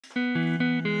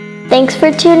Thanks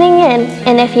for tuning in,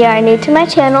 and if you are new to my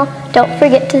channel, don't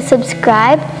forget to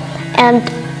subscribe and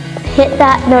hit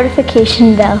that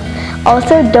notification bell.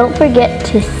 Also, don't forget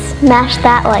to smash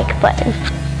that like button.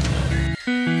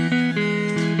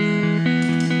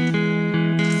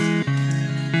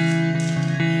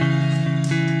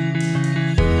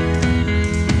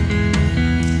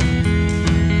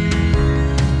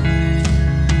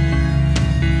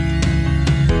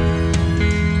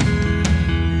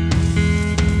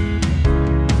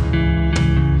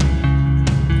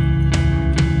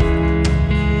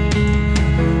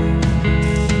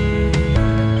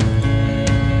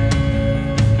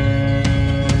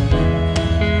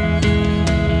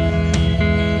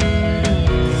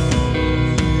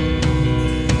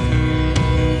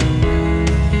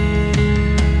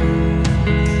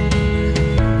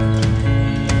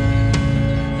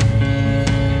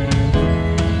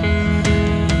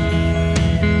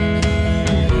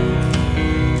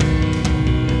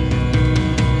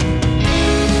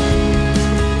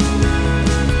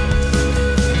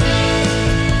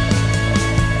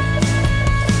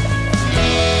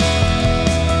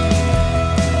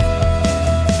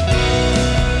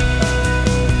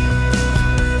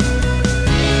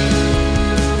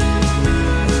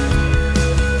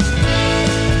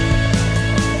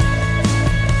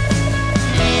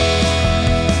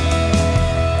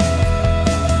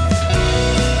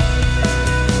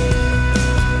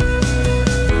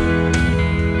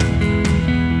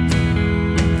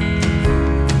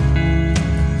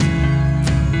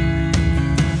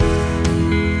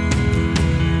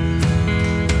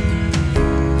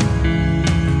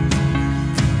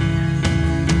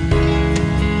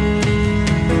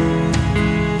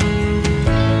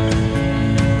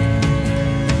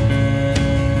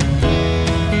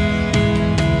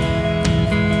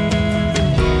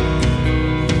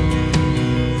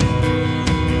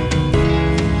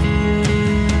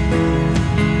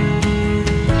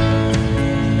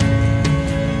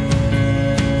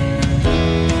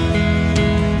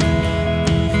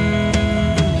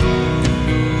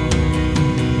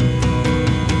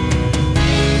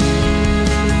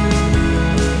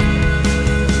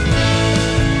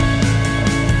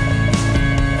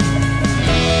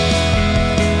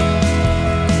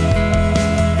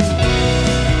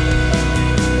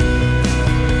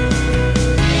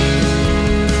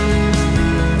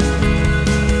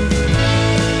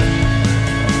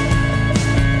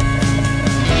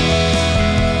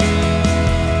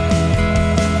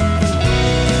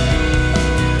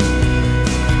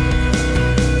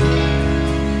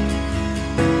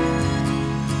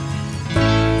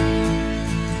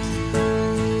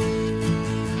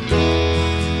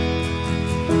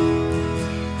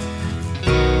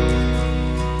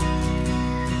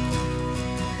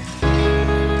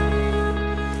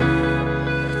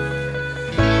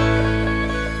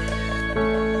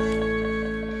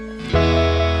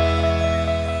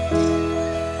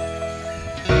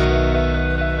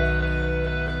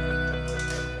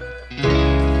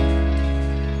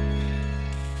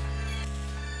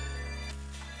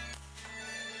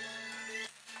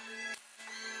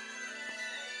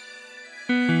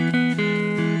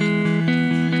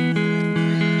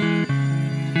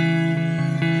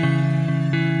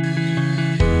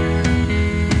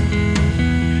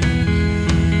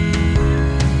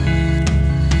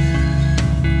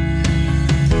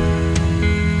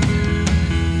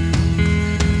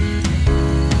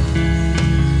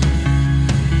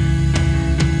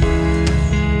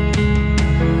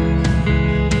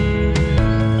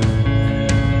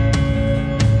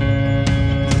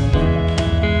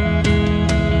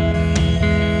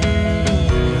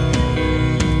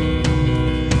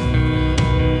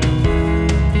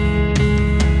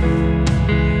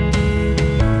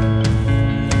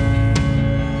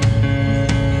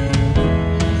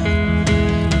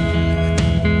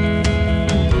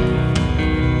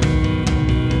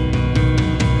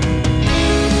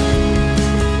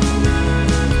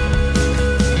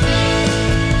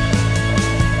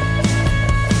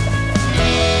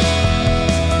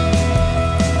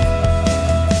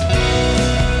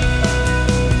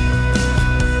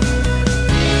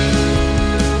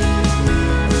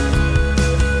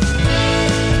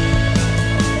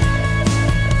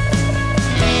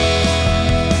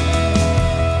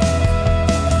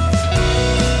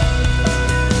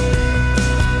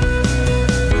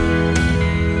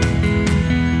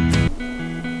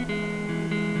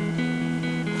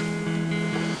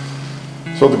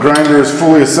 So the grinder is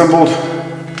fully assembled.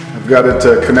 I've got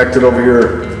it connected over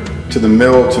here to the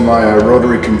mill, to my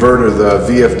rotary converter. The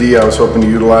VFD I was hoping to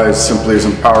utilize simply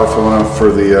isn't powerful enough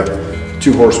for the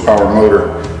 2 horsepower motor.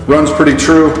 Runs pretty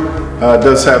true. It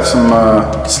does have some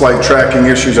slight tracking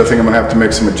issues. I think I'm going to have to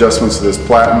make some adjustments to this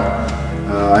platen.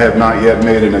 I have not yet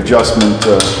made an adjustment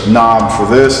knob for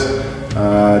this.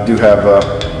 I do have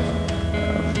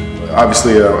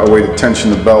obviously a way to tension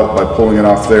the belt by pulling it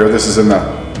off there. This is in the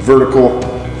vertical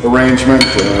arrangement.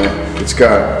 It's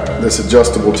got this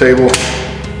adjustable table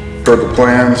per the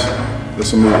plans.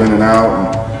 This will move in and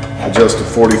out and adjust to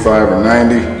 45 or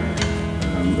 90.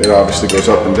 It obviously goes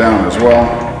up and down as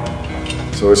well.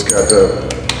 So it's got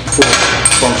full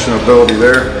functionality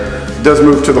there. It does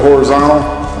move to the horizontal.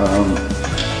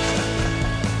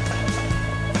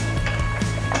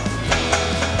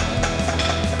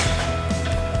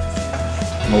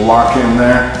 We'll lock in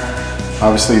there.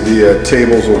 Obviously the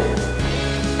tables will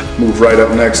move right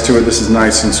up next to it. This is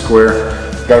nice and square.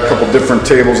 Got a couple different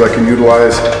tables I can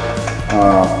utilize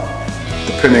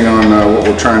depending on what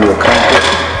we're trying to accomplish.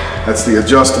 That's the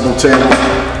adjustable table.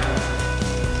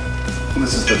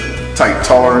 This is the tight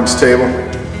tolerance table,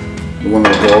 the one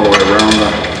that will go all the way around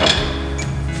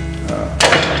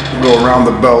go around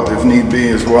the belt if need be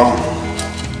as well.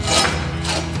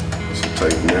 This will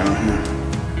tighten down here.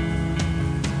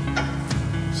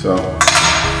 So,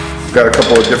 I've got a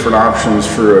couple of different options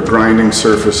for grinding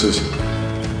surfaces.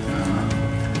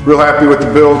 Real happy with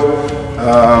the build.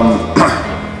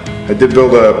 I did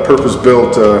build a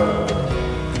purpose-built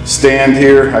stand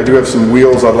here. I do have some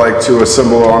wheels I'd like to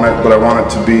assemble on it, but I want it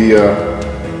to be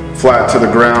flat to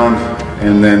the ground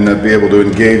and then be able to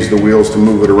engage the wheels to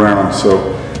move it around.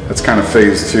 So that's kind of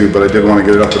phase 2, but I did want to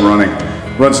get it up and running.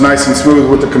 Runs nice and smooth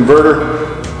with the converter.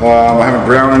 I haven't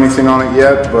ground anything on it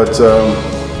yet, but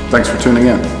thanks for tuning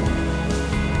in.